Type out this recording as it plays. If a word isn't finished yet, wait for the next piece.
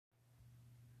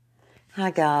Hi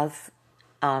guys,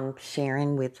 I'm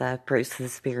Sharon with Fruits of the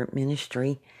Spirit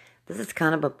Ministry. This is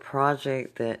kind of a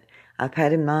project that I've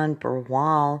had in mind for a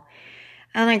while,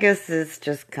 and I guess it's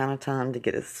just kind of time to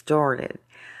get it started.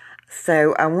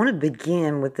 So I want to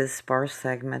begin with this first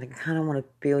segment and kind of want to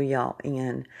fill y'all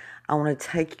in. I want to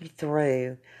take you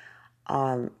through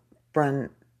from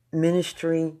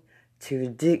ministry to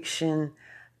addiction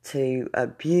to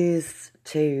abuse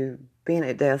to being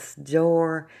at death's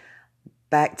door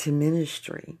back to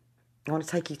ministry. I want to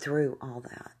take you through all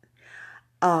that.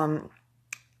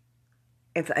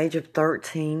 At the age of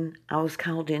 13, I was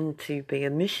called in to be a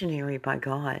missionary by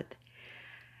God.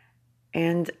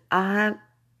 And I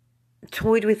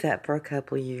toyed with that for a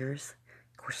couple of years.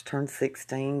 Of course, turned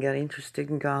 16, got interested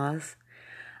in guys.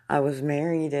 I was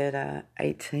married at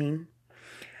 18.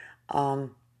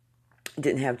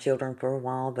 Didn't have children for a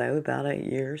while, though, about 8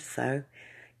 years. So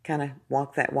kind of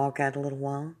walked that walk out a little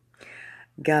while.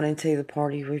 Got into the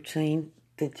party routine.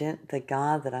 The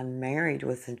guy that I married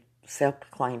was a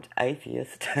self-proclaimed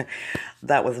atheist.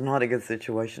 That was not a good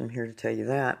situation. I'm here to tell you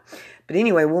that. But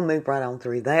anyway, we'll move right on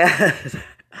through that.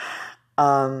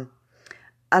 I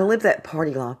lived that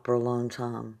party life for a long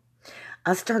time.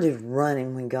 I started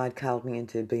running when God called me in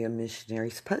to be a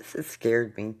missionary. Suppose it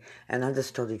scared me, and I just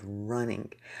started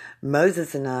running.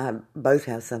 Moses and I both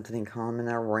have something in common.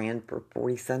 I ran for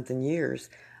 40-something years.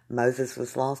 Moses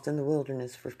was lost in the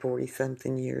wilderness for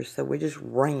 40-something years, so we just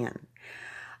ran.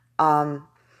 I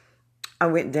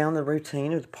went down the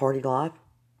routine of the party life.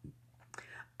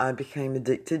 I became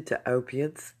addicted to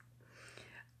opiates.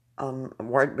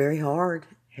 Worked very hard,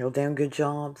 held down good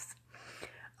jobs,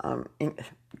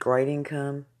 great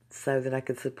income, so that I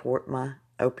could support my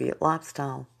opiate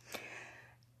lifestyle.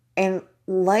 And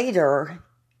later,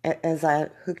 as I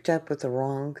hooked up with the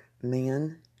wrong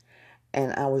men,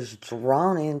 and I was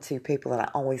drawn into people that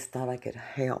I always thought I could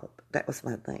help. That was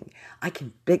my thing. I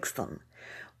can fix them.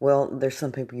 Well, there's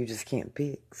some people you just can't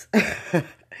fix.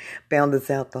 Found this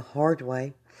out the hard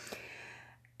way.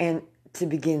 And to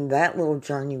begin that little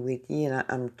journey with you, and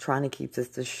I'm trying to keep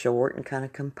this as short and kind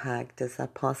of compact as I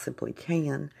possibly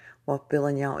can while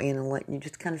filling y'all in and letting you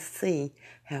just kind of see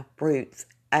how Fruits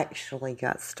actually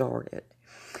got started.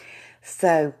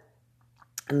 So,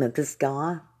 I met this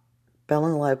guy, fell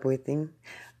in love with him,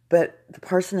 but the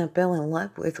person I fell in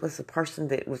love with was a person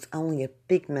that was only a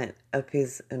figment of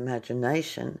his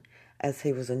imagination, as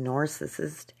he was a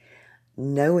narcissist,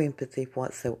 no empathy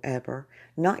whatsoever,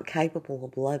 not capable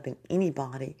of loving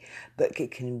anybody, but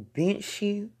could convince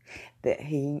you that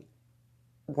he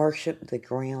worshipped the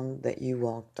ground that you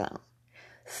walked on.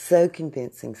 So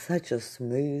convincing, such a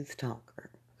smooth talker.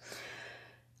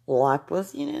 Life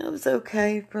was, it was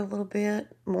okay for a little bit.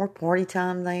 More party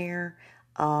time there.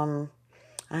 I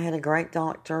had a great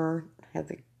doctor, had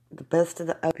the best of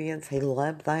the opiates. He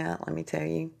loved that, let me tell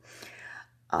you.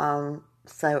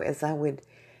 So as I would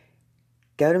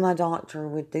go to my doctor,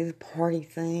 would do the party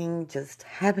thing, just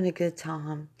having a good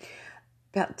time.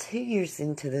 About 2 years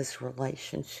into this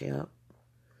relationship,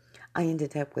 I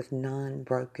ended up with 9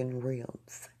 broken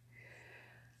ribs.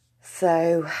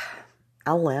 So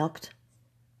I left.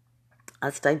 I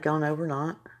stayed gone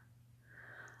overnight.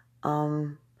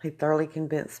 He thoroughly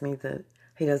convinced me that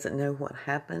he doesn't know what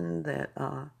happened, that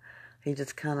he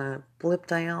just kind of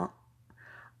blipped out,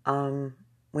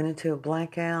 went into a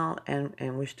blackout,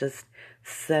 and was just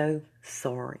so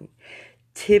sorry.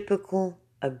 Typical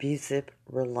abusive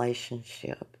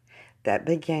relationship that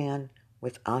began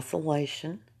with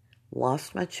isolation,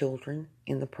 lost my children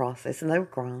in the process, and they were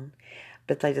grown,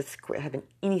 but they just quit having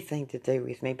anything to do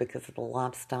with me because of the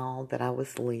lifestyle that I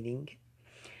was leading.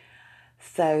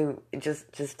 So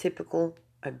just typical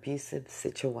abusive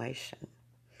situation.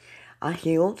 I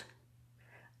healed.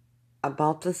 I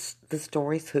bought the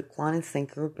stories hook, line, and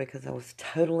sinker because I was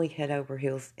totally head over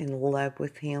heels in love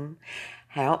with him.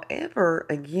 However,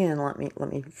 again, let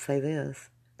me say this: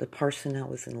 the person I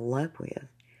was in love with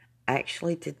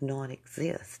actually did not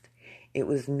exist. It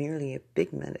was merely a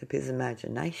figment of his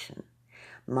imagination.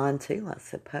 Mine too, I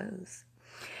suppose.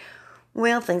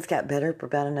 Well, things got better for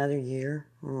about another year.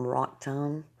 Rock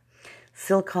time.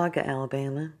 Sylacauga,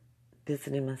 Alabama.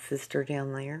 Visited my sister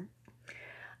down there.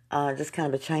 Just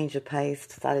kind of a change of pace.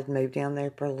 Decided to move down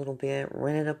there for a little bit.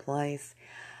 Rented a place.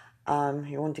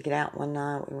 He wanted to get out one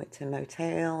night. We went to a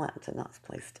motel, out to a nice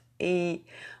place to eat.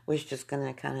 Was just going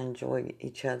to kind of enjoy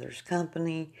each other's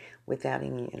company without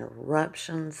any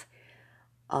interruptions.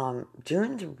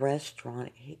 During the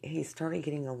restaurant, he started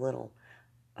getting a little,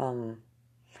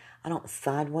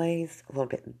 sideways, a little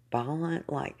bit violent,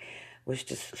 like was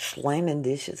just slamming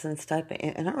dishes and stuff.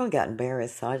 And I really got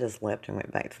embarrassed, so I just left and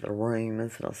went back to the room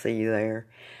and said, I'll see you there.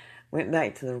 Went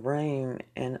back to the room,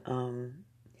 and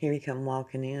here he come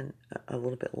walking in a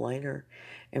little bit later.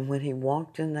 And when he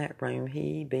walked in that room,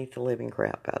 he beat the living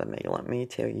crap out of me. Let me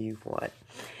tell you what.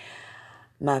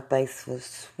 My face was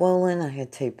swollen. I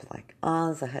had 2 black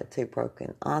eyes. I had 2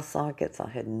 broken eye sockets. I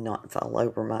had knots all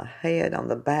over my head, on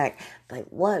the back. They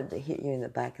love to hit you in the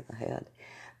back of the head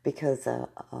because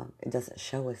it doesn't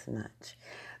show as much.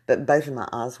 But both of my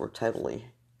eyes were totally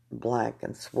black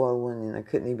and swollen, and I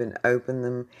couldn't even open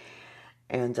them.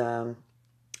 And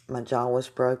my jaw was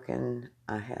broken.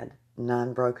 I had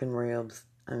 9 broken ribs.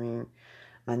 I mean,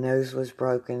 my nose was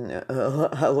broken.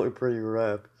 I looked pretty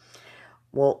rough.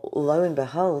 Well, lo and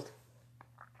behold,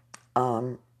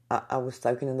 I was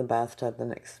soaking in the bathtub the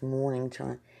next morning,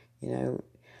 trying,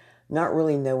 not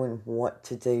really knowing what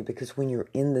to do, because when you're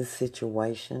in this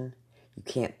situation, you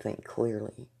can't think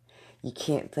clearly. You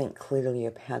can't think clearly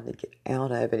of how to get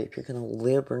out of it, if you're going to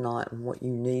live or not, and what you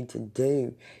need to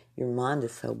do. Your mind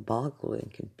is so boggled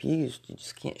and confused, you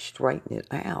just can't straighten it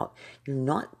out. You're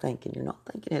not thinking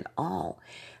at all.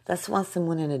 That's why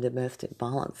someone in a domestic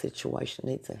violence situation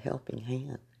needs a helping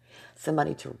hand.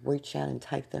 Somebody to reach out and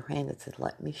take their hand and say,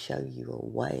 let me show you a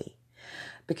way.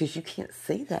 Because you can't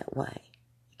see that way.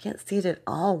 You can't see it at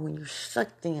all when you're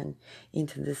sucked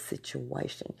into this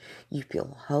situation. You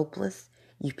feel hopeless.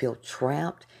 You feel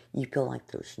trapped. You feel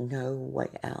like there's no way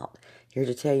out. Here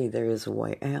to tell you there is a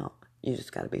way out. You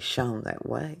just got to be shown that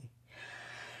way.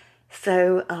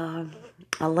 So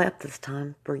I left this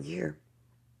time for a year.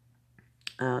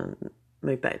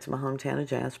 Moved back to my hometown of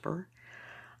Jasper.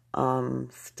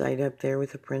 Stayed up there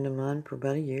with a friend of mine for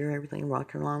about a year. Everything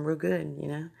rocked along real good,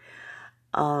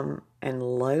 And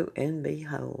lo and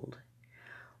behold,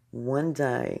 one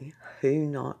day, who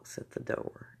knocks at the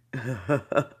door?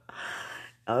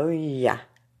 Oh yeah,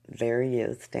 there he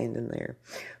is, standing there,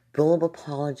 full of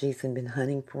apologies, and been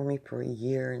hunting for me for a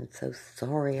year, and so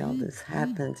sorry all this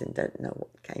happened, and don't know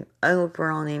what came over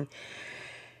on him.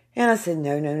 And I said,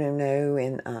 no,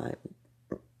 and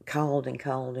called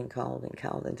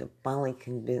until finally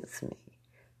convinced me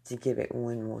to give it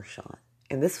one more shot.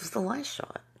 And this was the last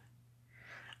shot.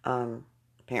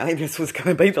 Apparently this was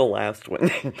going to be the last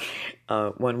one.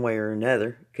 One way or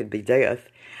another. Could be death.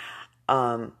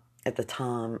 At the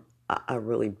time, I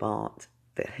really bought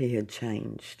that he had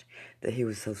changed. That he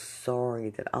was so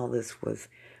sorry, that all this was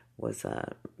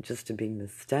just a big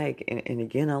mistake. And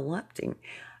again, I loved him.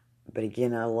 But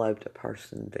again, I loved a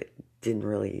person that didn't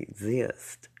really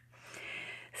exist.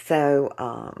 So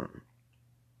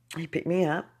he picked me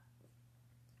up.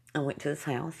 I went to his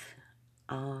house.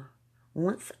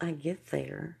 Once I get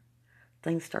there,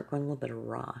 things start going a little bit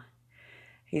awry.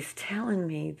 He's telling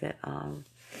me that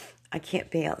I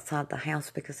can't be outside the house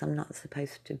because I'm not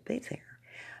supposed to be there.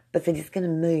 But that he's going to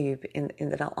move, and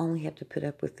that I'll only have to put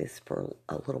up with this for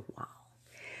a little while.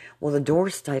 Well, the door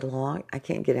stayed locked. I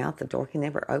can't get out the door. Can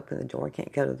never open the door.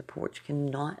 Can't go to the porch.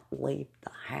 Cannot leave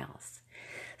the house.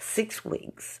 6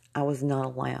 weeks, I was not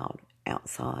allowed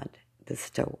outside the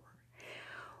store.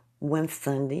 One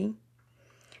Sunday,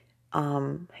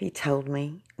 he told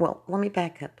me, well, let me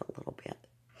back up a little bit.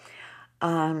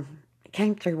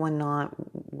 Came through one night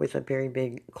with a very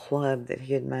big club that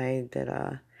he had made,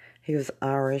 that he was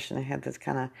Irish, and it had this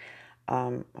kind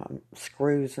of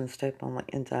screws and stuff on the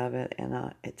end of it,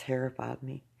 and it terrified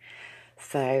me.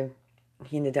 So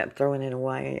he ended up throwing it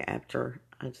away after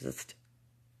I just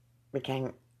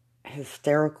became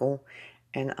hysterical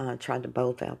and tried to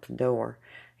bolt out the door.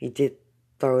 He did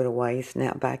throw it away,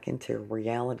 snap back into a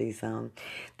reality zone.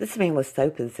 This man was so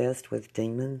possessed with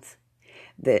demons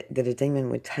that a demon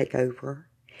would take over,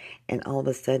 and all of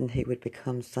a sudden he would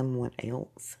become someone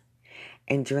else.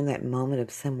 And during that moment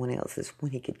of someone else is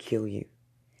when he could kill you.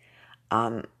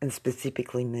 And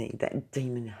specifically me. That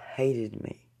demon hated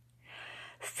me.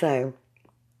 So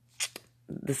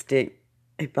the stick,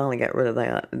 he finally got rid of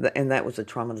that. And that was a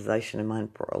traumatization of mine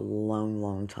for a long,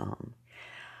 long time.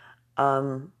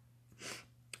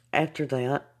 After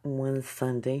that, one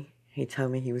Sunday, he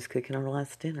told me he was cooking our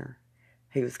last dinner.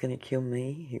 He was going to kill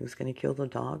me. He was going to kill the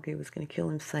dog. He was going to kill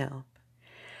himself.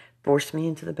 Forced me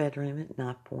into the bedroom at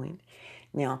knife point.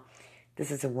 Now,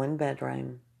 this is a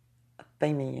 1-bedroom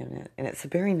female unit, and it's a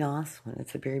very nice one.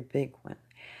 It's a very big one.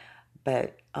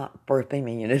 But for a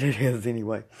female unit, it is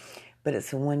anyway. But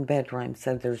it's a 1-bedroom,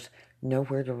 so there's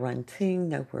nowhere to run to,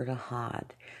 nowhere to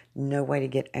hide, no way to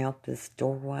get out this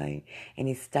doorway. And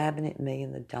he's stabbing at me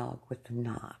and the dog with the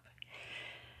knife.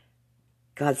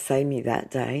 God saved me that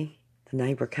day. The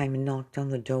neighbor came and knocked on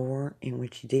the door, and when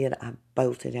she did, I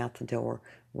bolted out the door,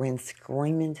 ran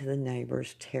screaming to the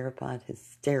neighbors, terrified,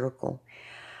 hysterical.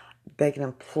 begging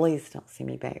them, please don't send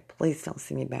me back. Please don't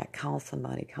send me back. Call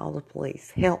somebody. Call the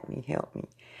police. Help me. Help me.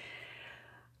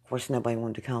 Of course, nobody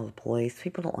wanted to call the police.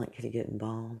 People don't like you to get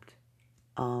involved.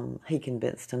 He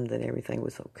convinced them that everything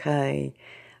was okay,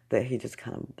 that he just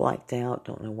kind of blacked out,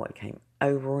 don't know what came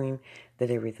over him, that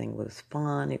everything was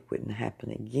fine, it wouldn't happen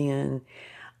again.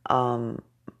 And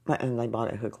they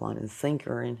bought a hook, line, and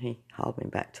sinker, and he hauled me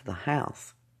back to the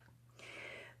house.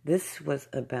 This was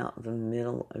about the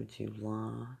middle of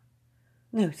July.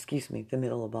 No, excuse me, the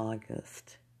middle of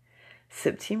August.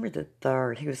 September the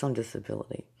 3rd, he was on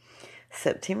disability.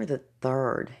 September the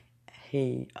 3rd,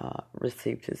 he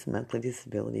received his monthly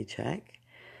disability check.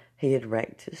 He had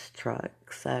wrecked his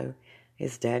truck, so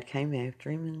his dad came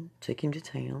after him and took him to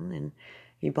town, and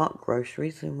he bought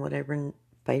groceries and whatever and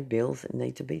paid bills that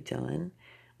need to be done.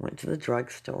 Went to the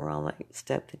drugstore, all that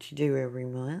stuff that you do every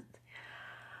month.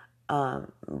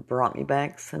 Brought me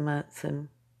back some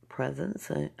presents,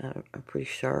 a pretty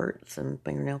shirt, some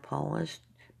fingernail polish,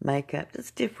 makeup,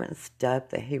 just different stuff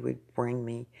that he would bring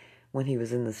me when he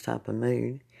was in this type of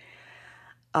mood.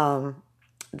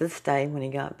 This day when he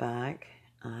got back,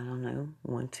 I don't know,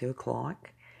 1, 2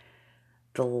 o'clock,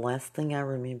 the last thing I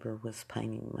remember was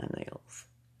painting my nails.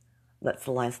 That's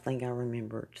the last thing I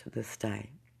remember to this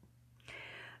day.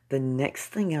 The next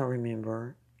thing I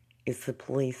remember is the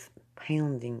police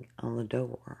pounding on the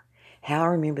door. How I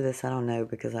remember this, I don't know,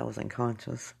 because I was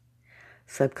unconscious.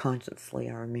 Subconsciously,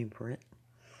 I remember it.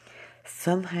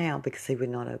 Somehow, because he would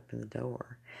not open the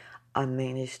door, I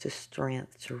managed the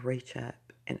strength to reach up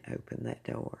and open that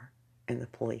door, and the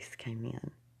police came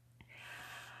in.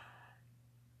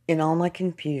 In all my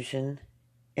confusion,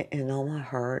 in all my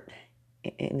hurt,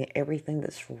 in everything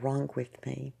that's wrong with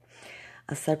me,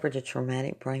 I suffered a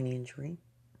traumatic brain injury.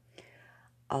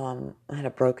 I had a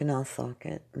broken eye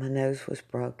socket. My nose was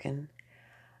broken.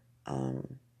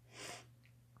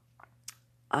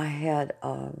 I had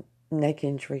neck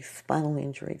injuries, spinal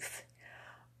injuries.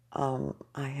 I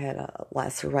had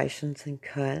lacerations and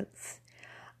cuts,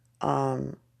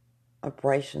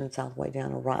 abrasions all the way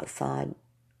down the right side,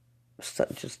 so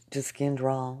just skinned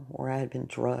raw where I had been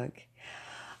drugged.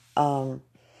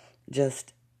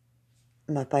 Just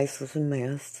my face was a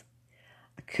mess.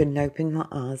 I couldn't open my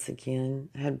eyes again.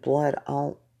 I had blood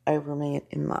all over me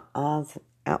in my eyes,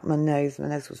 out my nose. My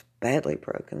nose was badly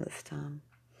broken this time.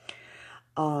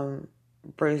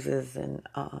 Bruises, and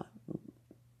I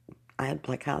had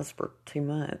black eyes for 2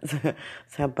 months.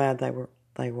 That's how bad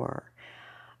they were.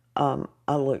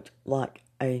 I looked like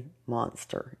a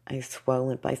monster, a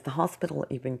swollen face. The hospital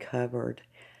even covered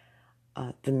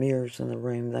the mirrors in the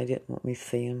room. They didn't want me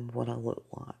seeing what I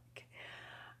looked like.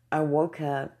 I woke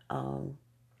up.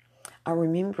 I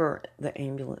remember the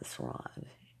ambulance ride,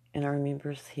 and I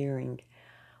remember hearing,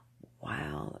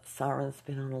 wow, that siren's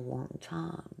been on a long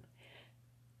time.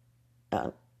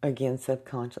 Again,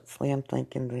 subconsciously, I'm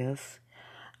thinking this.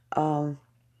 I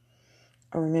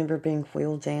remember being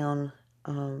wheeled down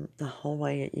the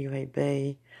hallway at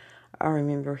UAB. I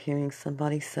remember hearing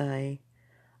somebody say,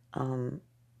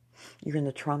 you're in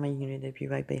the trauma unit of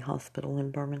UAB Hospital in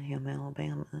Birmingham,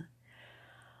 Alabama.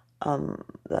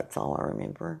 That's all I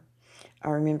remember. I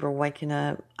remember waking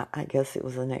up, I guess it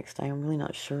was the next day, I'm really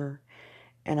not sure.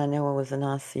 And I know I was in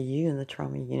ICU in the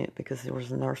trauma unit because there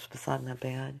was a nurse beside my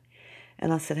bed.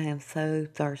 And I said, I am so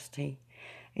thirsty.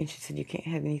 And she said, you can't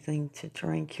have anything to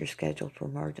drink. You're scheduled for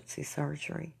emergency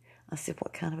surgery. I said,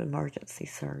 what kind of emergency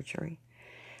surgery?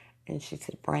 And she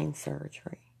said, brain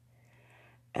surgery.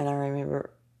 And I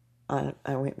remember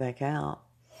I went back out.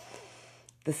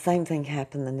 The same thing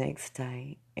happened the next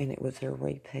day, and it was a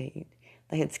repeat.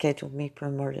 They had scheduled me for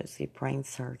emergency brain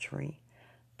surgery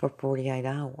for 48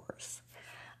 hours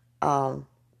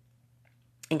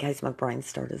in case my brain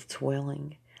started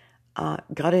swelling.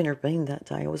 God intervened that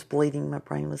day. I was bleeding. My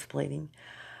brain was bleeding.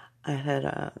 I had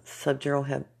a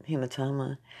subdural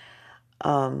hematoma.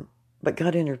 But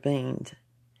God intervened.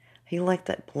 He let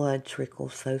that blood trickle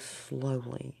so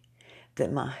slowly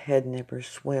that my head never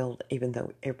swelled, even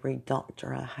though every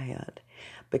doctor I had,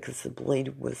 because the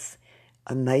bleed was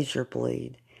a major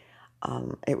bleed.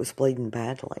 It was bleeding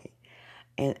badly.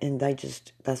 And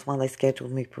that's why they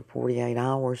scheduled me for 48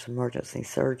 hours emergency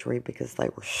surgery, because they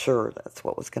were sure that's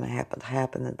what was going to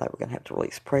happen, that they were going to have to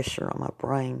release pressure on my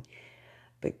brain.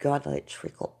 But God let it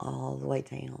trickle all the way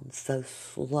down so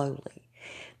slowly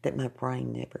that my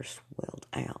brain never swelled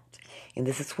out. And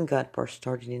this is when God first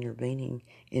started intervening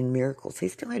in miracles. He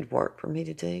still had work for me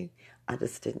to do. I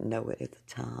just didn't know it at the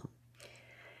time.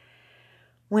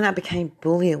 When I became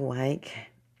fully awake,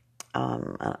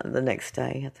 the next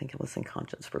day, I think I was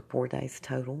unconscious for 4 days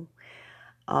total.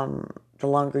 The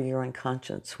longer you're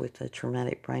unconscious with a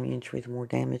traumatic brain injury, the more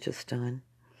damage is done.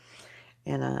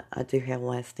 And I do have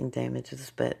lasting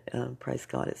damages, but praise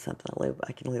God, it's something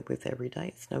I can live with every day.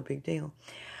 It's no big deal.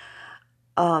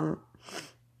 The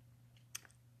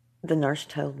nurse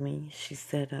told me, she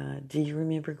said, do you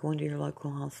remember going to your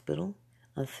local hospital?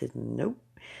 I said, nope.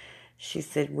 She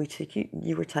said,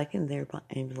 you were taken there by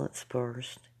ambulance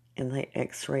first, and they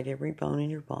x-rayed every bone in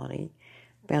your body,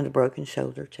 found a broken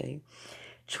shoulder too,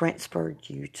 transferred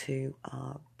you to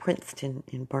Princeton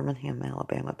in Birmingham,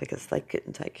 Alabama, because they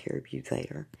couldn't take care of you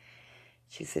there.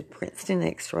 She said, Princeton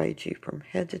x-rayed you from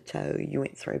head to toe. You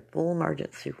went through a full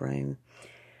emergency room.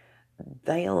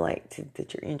 They elected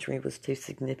that your injury was too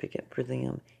significant for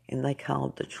them, and they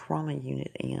called the trauma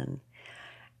unit in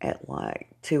at like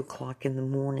 2 o'clock in the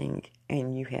morning,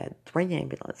 and you had 3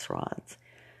 ambulance rides,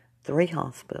 3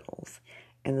 hospitals,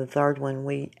 and the third one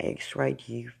we x-rayed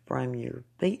you from your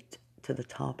feet to the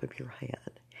top of your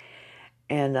head.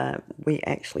 And we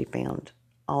actually found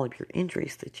all of your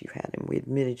injuries that you had, and we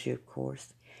admitted you, of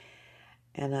course.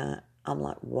 And I'm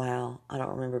like, wow, I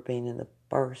don't remember being in the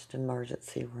first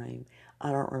emergency room.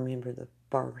 I don't remember the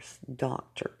first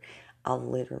doctor. I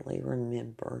literally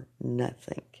remember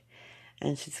nothing.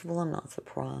 And she said, well, I'm not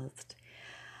surprised.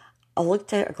 I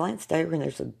glanced over, and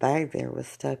there's a bag there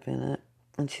with stuff in it.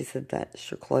 And she said,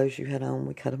 that's your clothes you had on.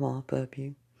 We cut them off of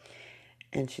you.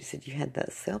 And she said, you had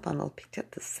that cell phone. I picked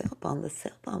up the cell phone. The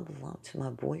cell phone belonged to my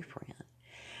boyfriend.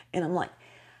 And I'm like,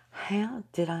 how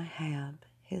did I have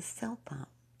his cell phone?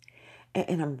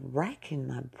 And I'm racking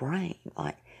my brain.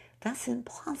 Like, that's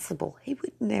impossible. He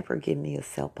would never give me a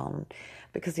cell phone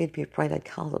because he'd be afraid I'd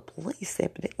call the police.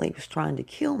 Evidently, he was trying to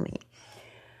kill me.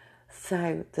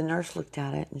 So the nurse looked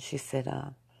at it, and she said,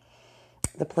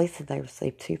 the police said they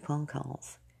received 2 phone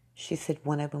calls. She said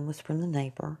one of them was from the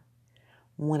neighbor.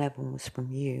 One of them was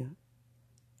from you.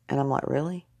 And I'm like,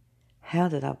 really? How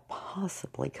did I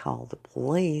possibly call the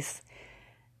police?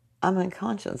 I'm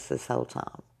unconscious this whole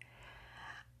time.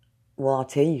 Well, I'll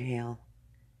tell you how.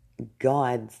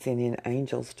 God sent in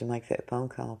angels to make that phone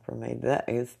call for me. That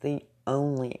is the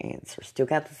only answer. Still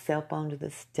got the cell phone to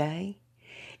this day.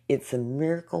 It's a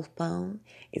miracle phone.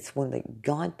 It's one that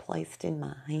God placed in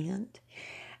my hand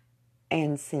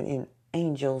and sent in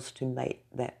angels to make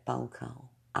that phone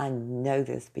call. I know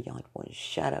this beyond one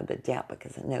shadow of a doubt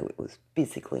because I know it was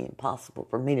physically impossible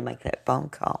for me to make that phone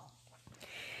call.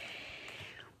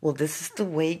 Well, this is the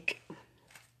week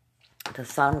I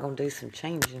decided I'm going to do some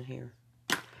changing here.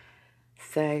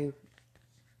 So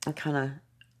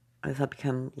as I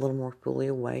become a little more fully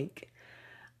awake,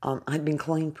 I'd been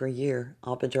clean for a year,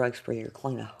 off the drugs for a year,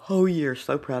 clean a whole year,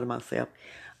 so proud of myself.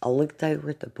 I looked over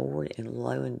at the board, and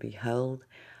lo and behold,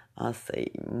 I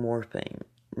see morphine,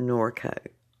 Norco,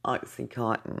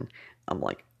 Oxycontin. I'm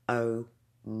like, oh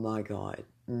my God,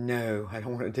 no, I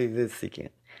don't want to do this again.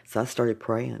 So I started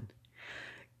praying,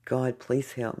 God,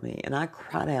 please help me. And I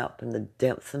cried out from the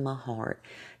depths of my heart,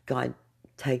 God,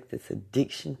 take this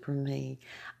addiction from me.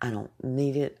 I don't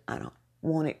need it. I don't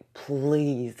want it.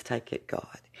 Please take it,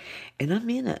 God. And I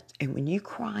meant it. And when you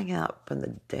cry out from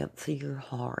the depths of your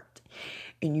heart,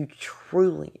 and you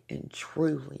truly and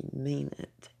truly mean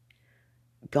it,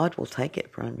 God will take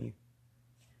it from you.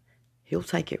 He'll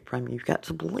take it from you. You've got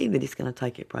to believe that He's going to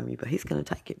take it from you, but He's going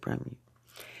to take it from you.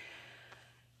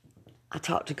 I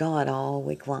talked to God all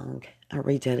week long. I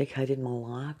rededicated my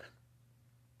life.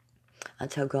 I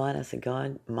told God, I said,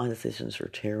 God, my decisions are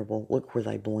terrible. Look where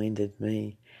they blended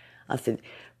me. I said,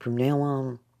 from now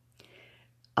on,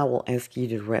 I will ask you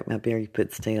to direct my very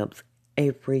footsteps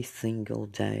every single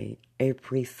day,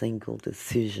 every single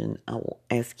decision. I will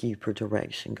ask you for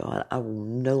direction, God. I will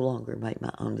no longer make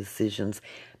my own decisions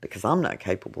because I'm not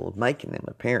capable of making them,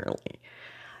 apparently.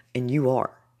 And you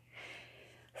are.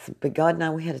 But God and I,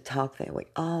 we had a talk that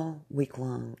week. All week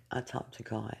long, I talked to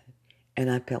God. And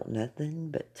I felt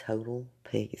nothing but total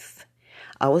peace.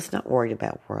 I was not worried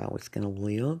about where I was going to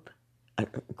live.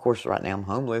 Of course, right now I'm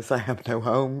homeless. I have no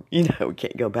home.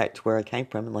 Can't go back to where I came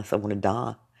from unless I want to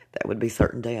die. That would be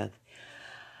certain death.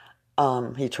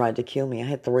 He tried to kill me. I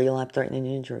had 3 life-threatening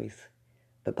injuries.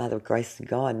 But by the grace of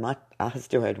God, I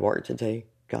still had work to do.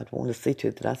 God wanted to see to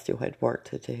it that I still had work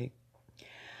to do.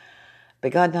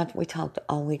 But God and I, we talked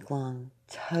all week long.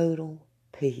 Total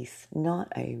peace.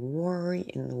 Not a worry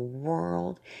in the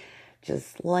world.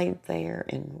 Just laid there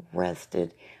and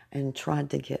rested and tried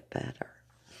to get better.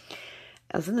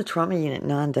 I was in the trauma unit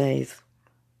 9 days,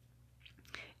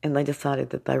 and they decided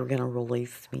that they were going to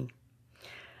release me.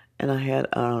 And I had,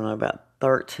 about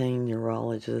 13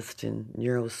 neurologists and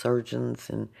neurosurgeons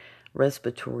and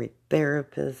respiratory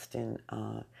therapists and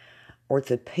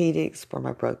orthopedics for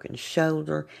my broken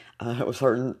shoulder. It was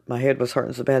hurting. My head was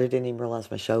hurting so bad I didn't even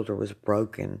realize my shoulder was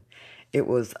broken. It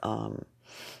was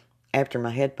after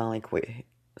my head finally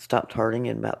stopped hurting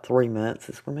in about 3 months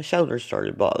is when my shoulder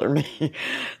started bothering me.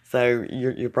 So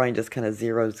your brain just kind of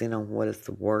zeroes in on what is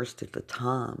the worst at the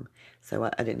time. So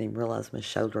I didn't even realize my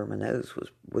shoulder or my nose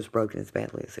was broken as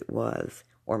badly as it was,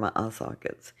 or my eye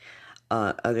sockets.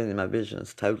 Other than my vision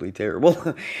is totally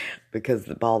terrible because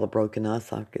of all the broken eye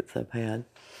sockets I've had.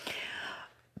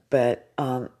 But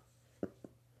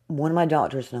one of my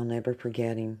doctors, and I'll never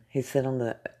forget him, he sat on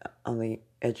the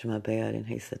edge of my bed and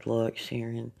he said, "Look,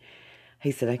 Sharon,"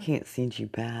 he said, "I can't send you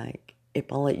back.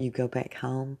 If I let you go back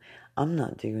home, I'm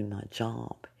not doing my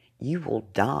job. You will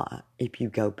die if you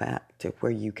go back to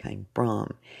where you came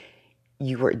from.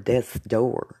 You were at death's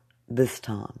door this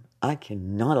time. I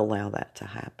cannot allow that to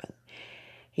happen."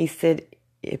 He said,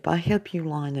 "If I help you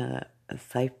line up a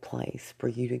safe place for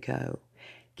you to go,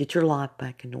 get your life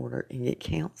back in order and get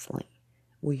counseling,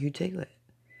 will you do it?"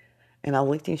 And I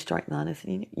looked him straight in the eye and I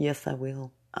said, "Yes, I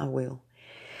will. I will."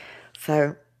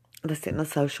 So they sent a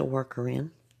social worker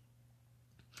in,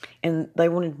 and they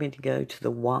wanted me to go to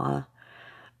the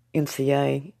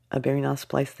YMCA, a very nice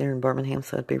place there in Birmingham,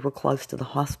 so I'd be real close to the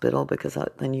hospital because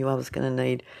they knew I was going to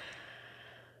need.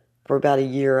 For about a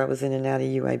year, I was in and out of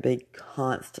UAB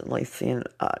constantly seeing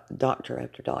doctor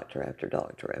after doctor after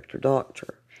doctor after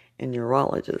doctor and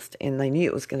neurologist. And they knew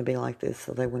it was going to be like this,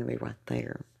 so they wanted me right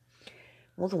there.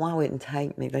 Well, the Y wouldn't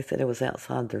take me. They said it was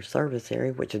outside their service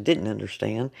area, which I didn't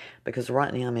understand because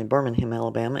right now I'm in Birmingham,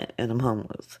 Alabama, and I'm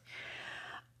homeless.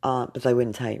 But they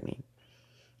wouldn't take me.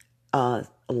 A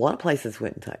lot of places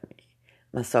wouldn't take me.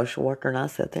 My social worker and I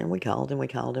sat there and we called and we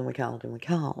called and we called and we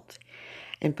called.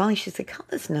 And finally she said, "Call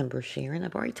this number, Sharon.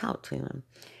 I've already talked to him."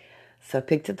 So I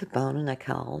picked up the phone and I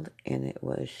called, and it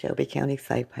was Shelby County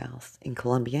Safe House in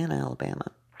Columbiana,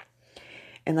 Alabama.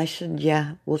 And they said,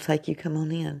 "Yeah, we'll take you. Come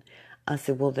on in." I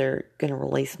said, "Well, they're going to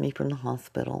release me from the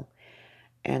hospital,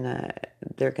 and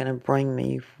they're going to bring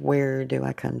me. Where do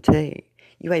I come to?"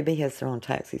 UAB has their own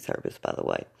taxi service, by the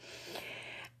way.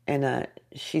 And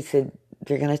she said,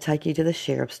 "They're going to take you to the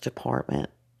sheriff's department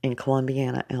in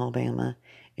Columbiana, Alabama,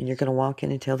 and you're going to walk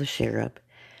in and tell the sheriff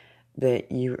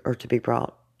that you are to be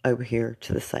brought over here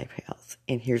to the safe house.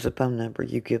 And here's a phone number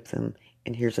you give them,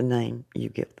 and here's a name you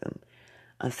give them."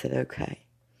 I said, "Okay."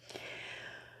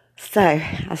 So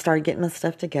I started getting my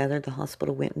stuff together. The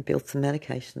hospital went and billed some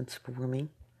medications for me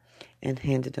and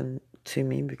handed them to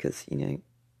me because, and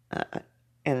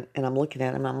I'm looking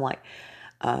at them. I'm like,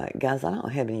 "Guys, I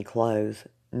don't have any clothes,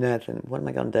 nothing. What am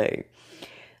I going to do?"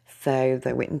 So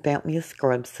they went and bought me a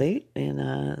scrub suit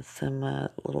and some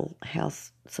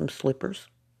slippers.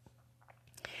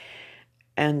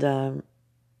 And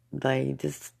they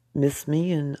dismissed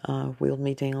me and wheeled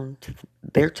me down to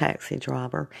their taxi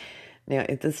driver. Now,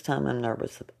 at this time, I'm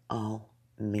nervous of all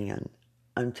men.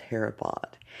 I'm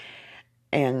terrified.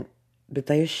 But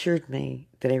they assured me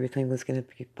that everything was going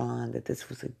to be fine, that this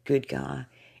was a good guy,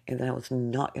 and that I was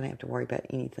not going to have to worry about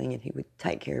anything, and he would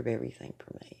take care of everything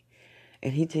for me.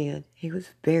 And he did. He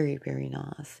was very, very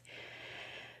nice.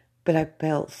 But I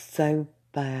felt so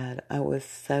bad. I was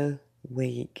so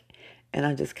weak. And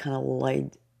I just kind of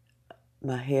laid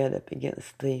my head up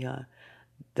against the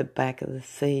back of the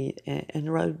seat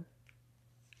and rode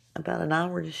about an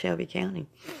hour to Shelby County.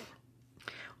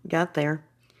 We got there,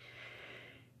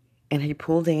 and he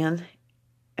pulled in,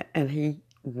 and he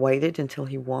waited until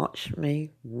he watched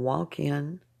me walk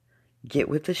in, get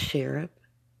with the sheriff.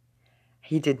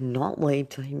 He did not leave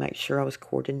till he made sure I was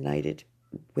coordinated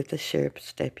with the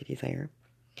sheriff's deputy there.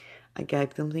 I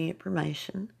gave them the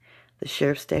information. The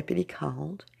sheriff's deputy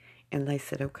called, and they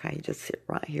said, "Okay, just sit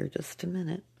right here just a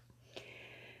minute."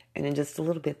 And in just a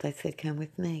little bit, they said, "Come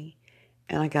with me."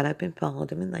 And I got up and followed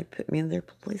them, and they put me in their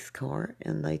police car,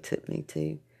 and they took me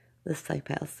to the safe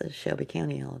house in Shelby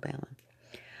County, Alabama.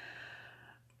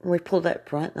 We pulled up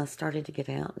front, and I started to get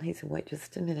out, and he said, "Wait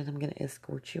just a minute, I'm going to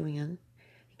escort you in."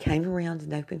 He came around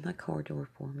and opened my car door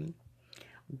for me,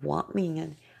 walked me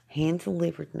in,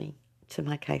 hand-delivered me to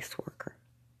my caseworker.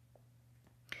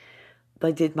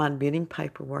 They did my admitting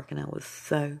paperwork, and I was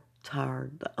so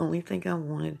tired. The only thing I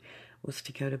wanted was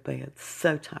to go to bed.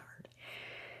 So tired.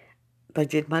 They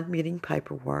did my admitting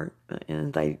paperwork,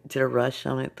 and they did a rush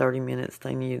on it, 30 minutes.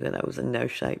 They knew that I was in no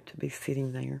shape to be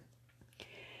sitting there.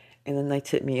 And then they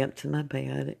took me up to my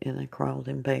bed, and I crawled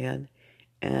in bed,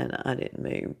 and I didn't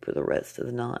move for the rest of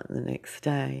the night and the next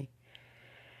day.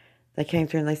 They came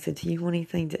through and they said, "Do you want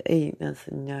anything to eat?" And I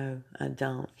said, "No, I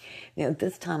don't." Now, at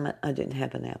this time, I didn't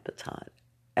have an appetite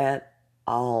at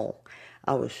all.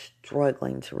 I was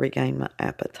struggling to regain my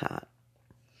appetite.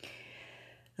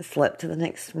 I slept till the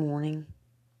next morning.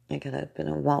 I got up and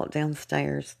I walked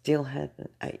downstairs. Still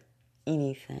hadn't ate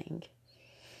anything.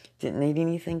 Didn't eat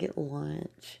anything at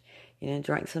lunch.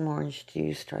 Drank some orange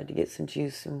juice. Tried to get some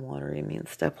juice and water in me and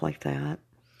stuff like that.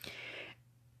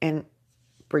 And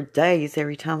for days, weeks,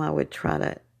 every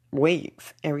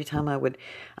time I would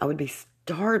be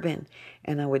starving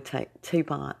and I would take 2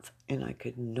 bites and I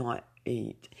could not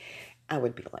eat. I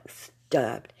would be like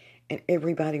stuffed. And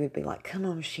everybody would be like, come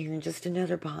on, Sharon, just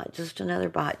another bite, just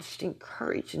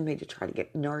encouraging me to try to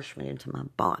get nourishment into my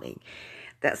body.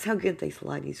 That's how good these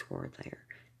ladies were there.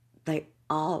 They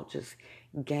all just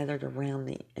gathered around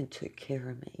me and took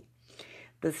care of me.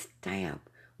 The staff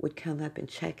would come up and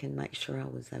check and make sure I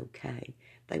was okay.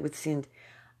 They would send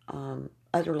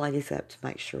other ladies up to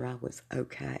make sure I was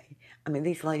okay. I mean,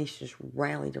 these ladies just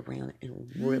rallied around and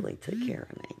really took care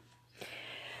of me.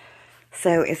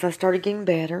 So as I started getting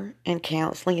better and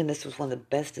counseling, and this was one of the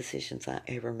best decisions I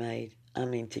ever made,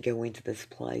 to go into this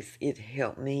place. It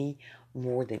helped me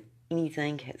more than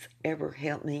anything has ever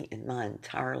helped me in my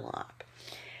entire life.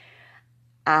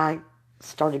 I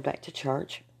started back to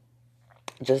church,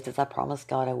 just as I promised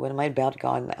God I would. I made a vow to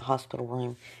God in that hospital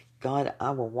room. God,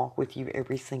 I will walk with you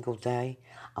every single day.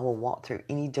 I will walk through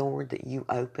any door that you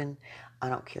open. I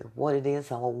don't care what it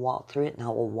is. I will walk through it, and I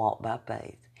will walk by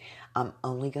faith. I'm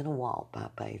only going to walk by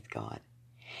faith, God.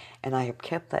 And I have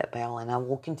kept that vow, and I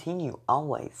will continue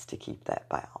always to keep that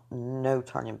vow. No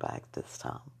turning back this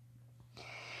time.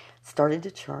 Started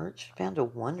a church, found a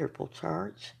wonderful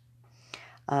church,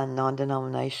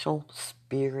 non-denominational,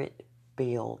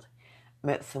 spirit-filled.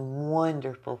 Met some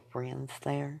wonderful friends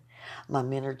there. My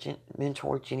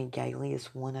mentor, Jenny Gailey,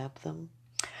 is one of them.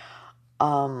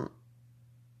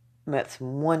 Met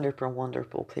some wonderful,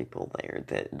 wonderful people there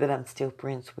that I'm still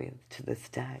friends with to this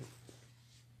day.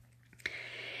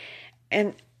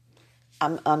 And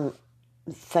I'm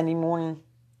Sunday morning,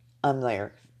 I'm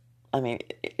there. And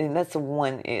that's the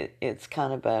one. It's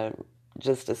kind of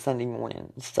just a Sunday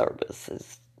morning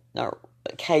service.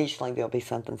 Occasionally there'll be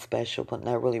something special, but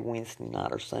not really Wednesday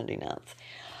night or Sunday nights.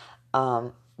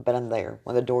 But I'm there.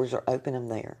 When the doors are open, I'm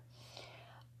there.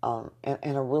 And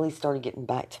I really started getting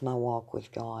back to my walk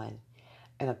with God.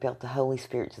 And I felt the Holy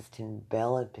Spirit just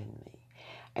enveloping me.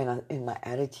 And my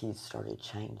attitude started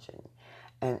changing.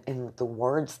 And the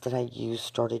words that I used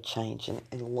started changing.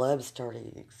 And love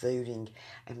started exuding.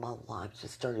 And my life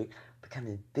just started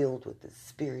becoming filled with the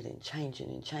Spirit and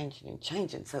changing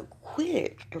so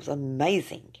quick. It was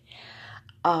amazing.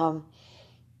 And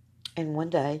one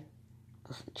day, I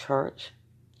was in church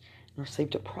and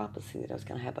received a prophecy that I was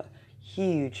going to have a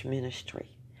huge ministry.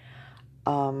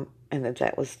 And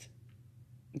that was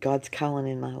God's calling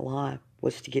in my life,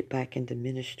 was to get back into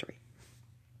ministry.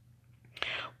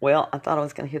 Well, I thought I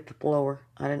was going to hit the floor.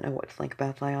 I didn't know what to think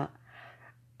about that.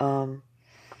 And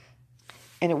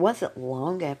it wasn't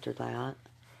long after that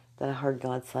I heard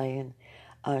God saying,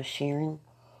 Sharon,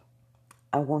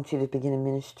 I want you to begin a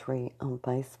ministry on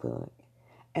Facebook.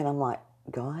 And I'm like,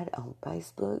 God, on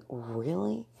Facebook?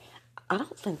 Really? I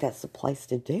don't think that's the place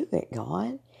to do it,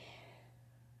 God.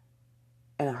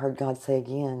 And I heard God say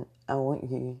again, I want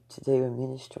you to do a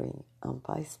ministry on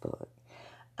Facebook.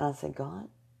 And I said, God,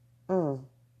 I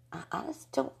just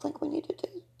don't think we need to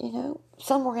do,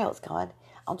 somewhere else, God.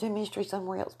 I'll do ministry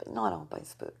somewhere else, but not on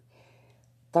Facebook.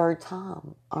 Third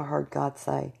time, I heard God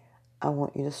say, I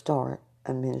want you to start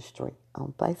a ministry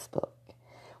on Facebook.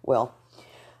 Well,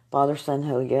 Father, Son,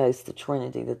 Holy Ghost, the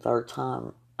Trinity, the third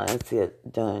time, that's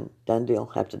it, done deal,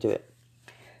 have to do it.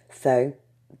 So,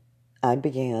 I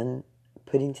began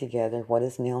putting together what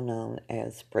is now known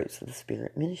as Fruits of the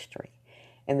Spirit Ministry.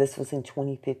 And this was in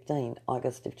 2015,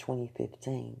 August of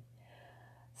 2015.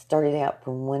 Started out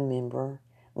from one member,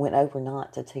 went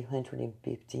overnight to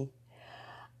 250.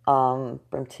 From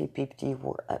 250,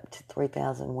 we're up to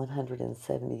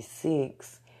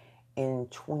 3,176 in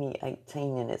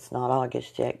 2018, and it's not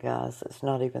August yet, guys. It's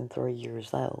not even 3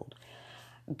 years old.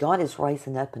 God is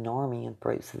raising up an army in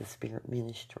Fruits of the Spirit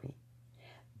Ministry.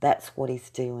 That's what He's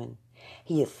doing.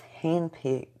 He has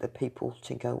handpicked the people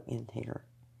to go in here.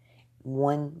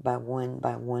 One by one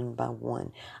by one by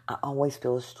one. I always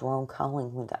feel a strong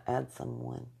calling when to add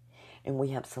someone. And we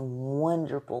have some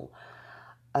wonderful,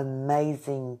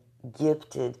 amazing,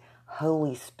 gifted,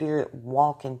 Holy Spirit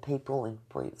walking people in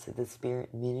Fruits of the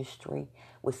Spirit Ministry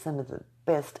with some of the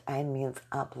best admins,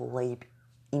 I believe,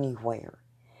 anywhere.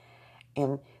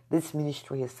 And this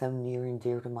ministry is so near and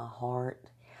dear to my heart.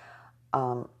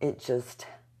 It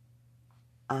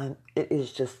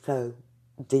is just so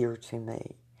dear to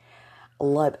me. I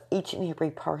love each and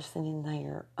every person in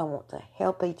there. I want to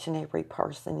help each and every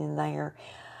person in there.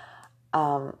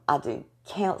 I do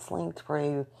counseling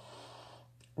through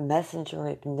Messenger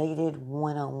if needed,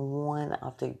 one-on-one.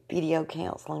 I'll do video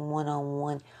counseling,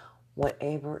 one-on-one,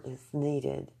 whatever is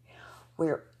needed.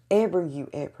 Wherever you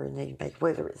ever need me,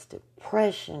 whether it's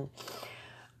depression,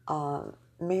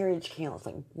 marriage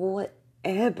counseling,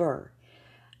 whatever.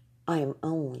 I am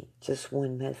only just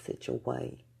one message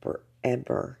away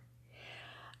forever.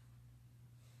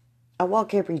 I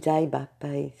walk every day by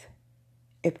faith.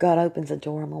 If God opens a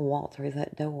door, I'm going to walk through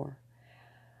that door.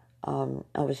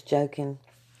 I was joking,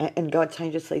 and God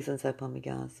changes seasons up on me,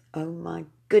 guys. Oh my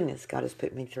goodness, God has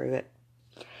put me through it.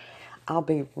 I'll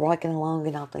be rocking along,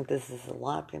 and I'll think this is the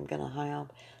life I'm going to have.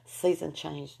 Season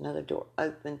changed, another door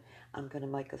open. I'm going to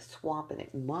make a swap, and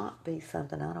it might be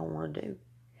something I don't want to do.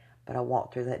 But I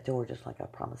walk through that door just like I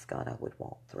promised God I would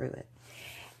walk through it.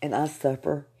 And I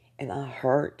suffer, and I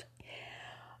hurt,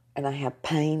 and I have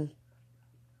pain,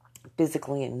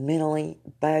 physically and mentally,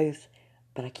 both.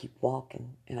 But I keep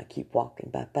walking, and I keep walking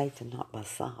by faith and not by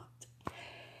sight.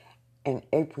 And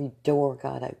every door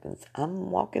God opens,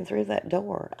 I'm walking through that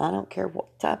door. I don't care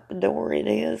what type of door it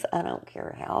is. I don't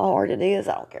care how hard it is.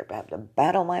 I don't care if I have to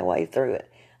battle my way through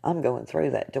it. I'm going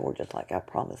through that door just like I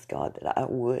promised God that I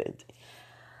would.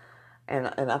 And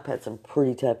I've had some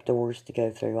pretty tough doors to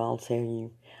go through, I'll tell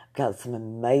you. I've got some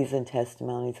amazing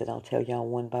testimonies that I'll tell y'all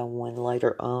one by one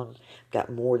later on. I've got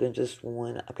more than just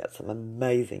one. I've got some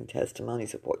amazing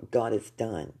testimonies of what God has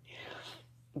done.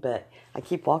 But I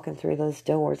keep walking through those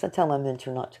doors. I tell my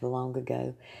mentor not too long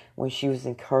ago when she was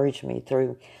encouraging me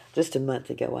through, just a month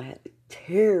ago, I had a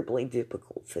terribly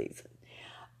difficult season.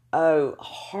 Oh,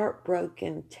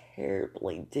 heartbroken,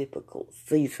 terribly difficult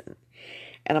season.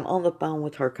 And I'm on the phone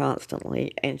with her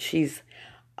constantly, and she's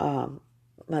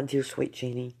my dear sweet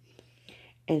Jeannie,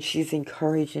 and she's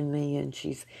encouraging me, and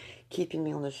she's keeping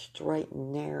me on the straight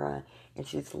and narrow, and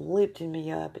she's lifting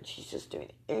me up, and she's just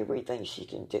doing everything she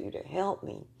can do to help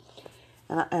me.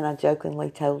 And I jokingly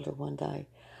told her one day,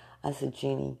 I said,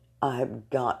 Jeannie, I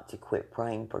have got to quit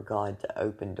praying for God to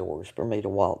open doors for me to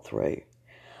walk through.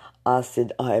 I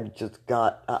said, I have just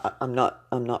got, I'm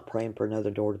not praying for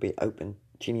another door to be open.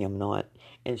 Jeannie, I'm not.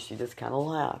 And she just kind of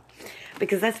laughed.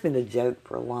 Because that's been the joke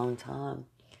for a long time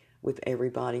with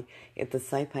everybody. At the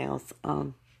safe house,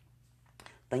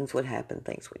 things would happen,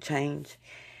 things would change.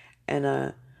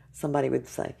 And somebody would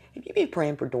say, have you been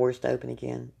praying for doors to open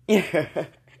again? Yeah.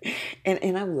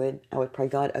 and I would pray,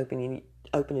 God, open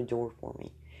a door for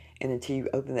me. And until you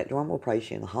open that door, I'm going to praise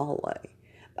you in the hallway.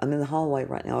 I'm in the hallway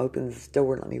right now. Open this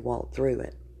door, let me walk through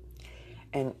it.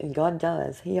 And God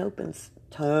does. He opens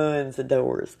tons of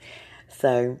doors.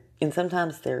 So, and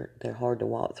sometimes they're hard to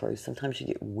walk through. Sometimes you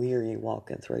get weary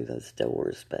walking through those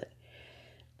doors, but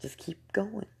just keep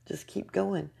going. Just keep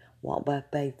going. Walk by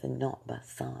faith and not by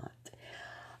sight.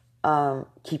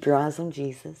 Keep your eyes on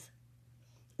Jesus.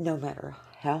 No matter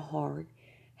how hard,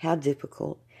 how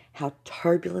difficult, how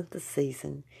turbulent the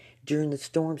season, during the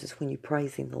storms is when you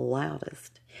praise Him the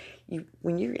loudest.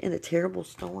 When you're in a terrible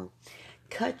storm,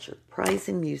 cut your praise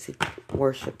and music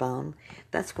worship on.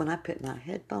 That's when I put my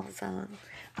headphones on.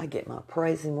 I get my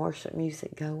praise and worship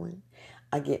music going.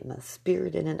 I get my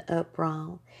spirit in an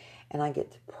uproar. And I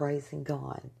get to praising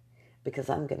God. Because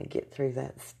I'm going to get through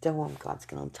that storm. God's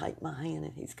going to take my hand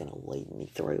and He's going to lead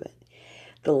me through it.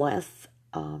 The last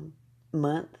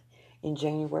month in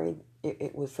January,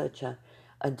 it was such a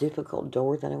difficult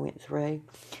door that I went through.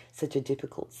 Such a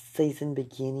difficult season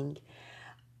beginning.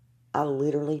 I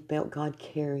literally felt God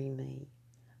carry me.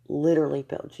 Literally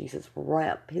felt Jesus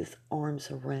wrap His arms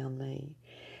around me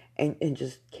and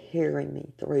just carry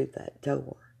me through that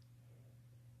door.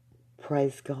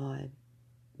 Praise God.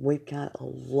 We've got a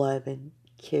loving,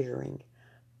 caring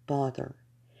Father.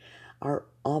 Our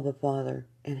Abba Father.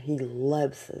 And He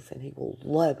loves us and He will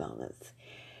love on us.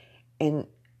 And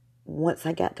once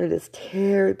I got through this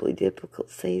terribly difficult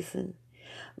season,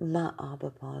 my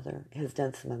Abba Father has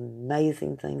done some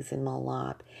amazing things in my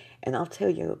life, and I'll tell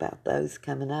you about those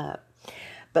coming up.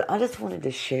 But I just wanted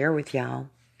to share with y'all,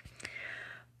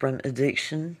 from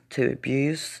addiction to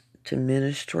abuse to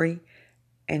ministry,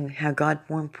 and how God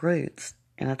formed fruits.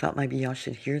 And I thought maybe y'all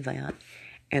should hear that.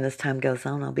 And as time goes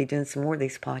on, I'll be doing some more of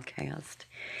these podcasts.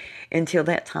 Until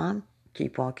that time,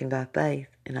 keep walking by faith,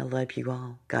 and I love you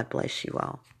all. God bless you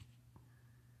all.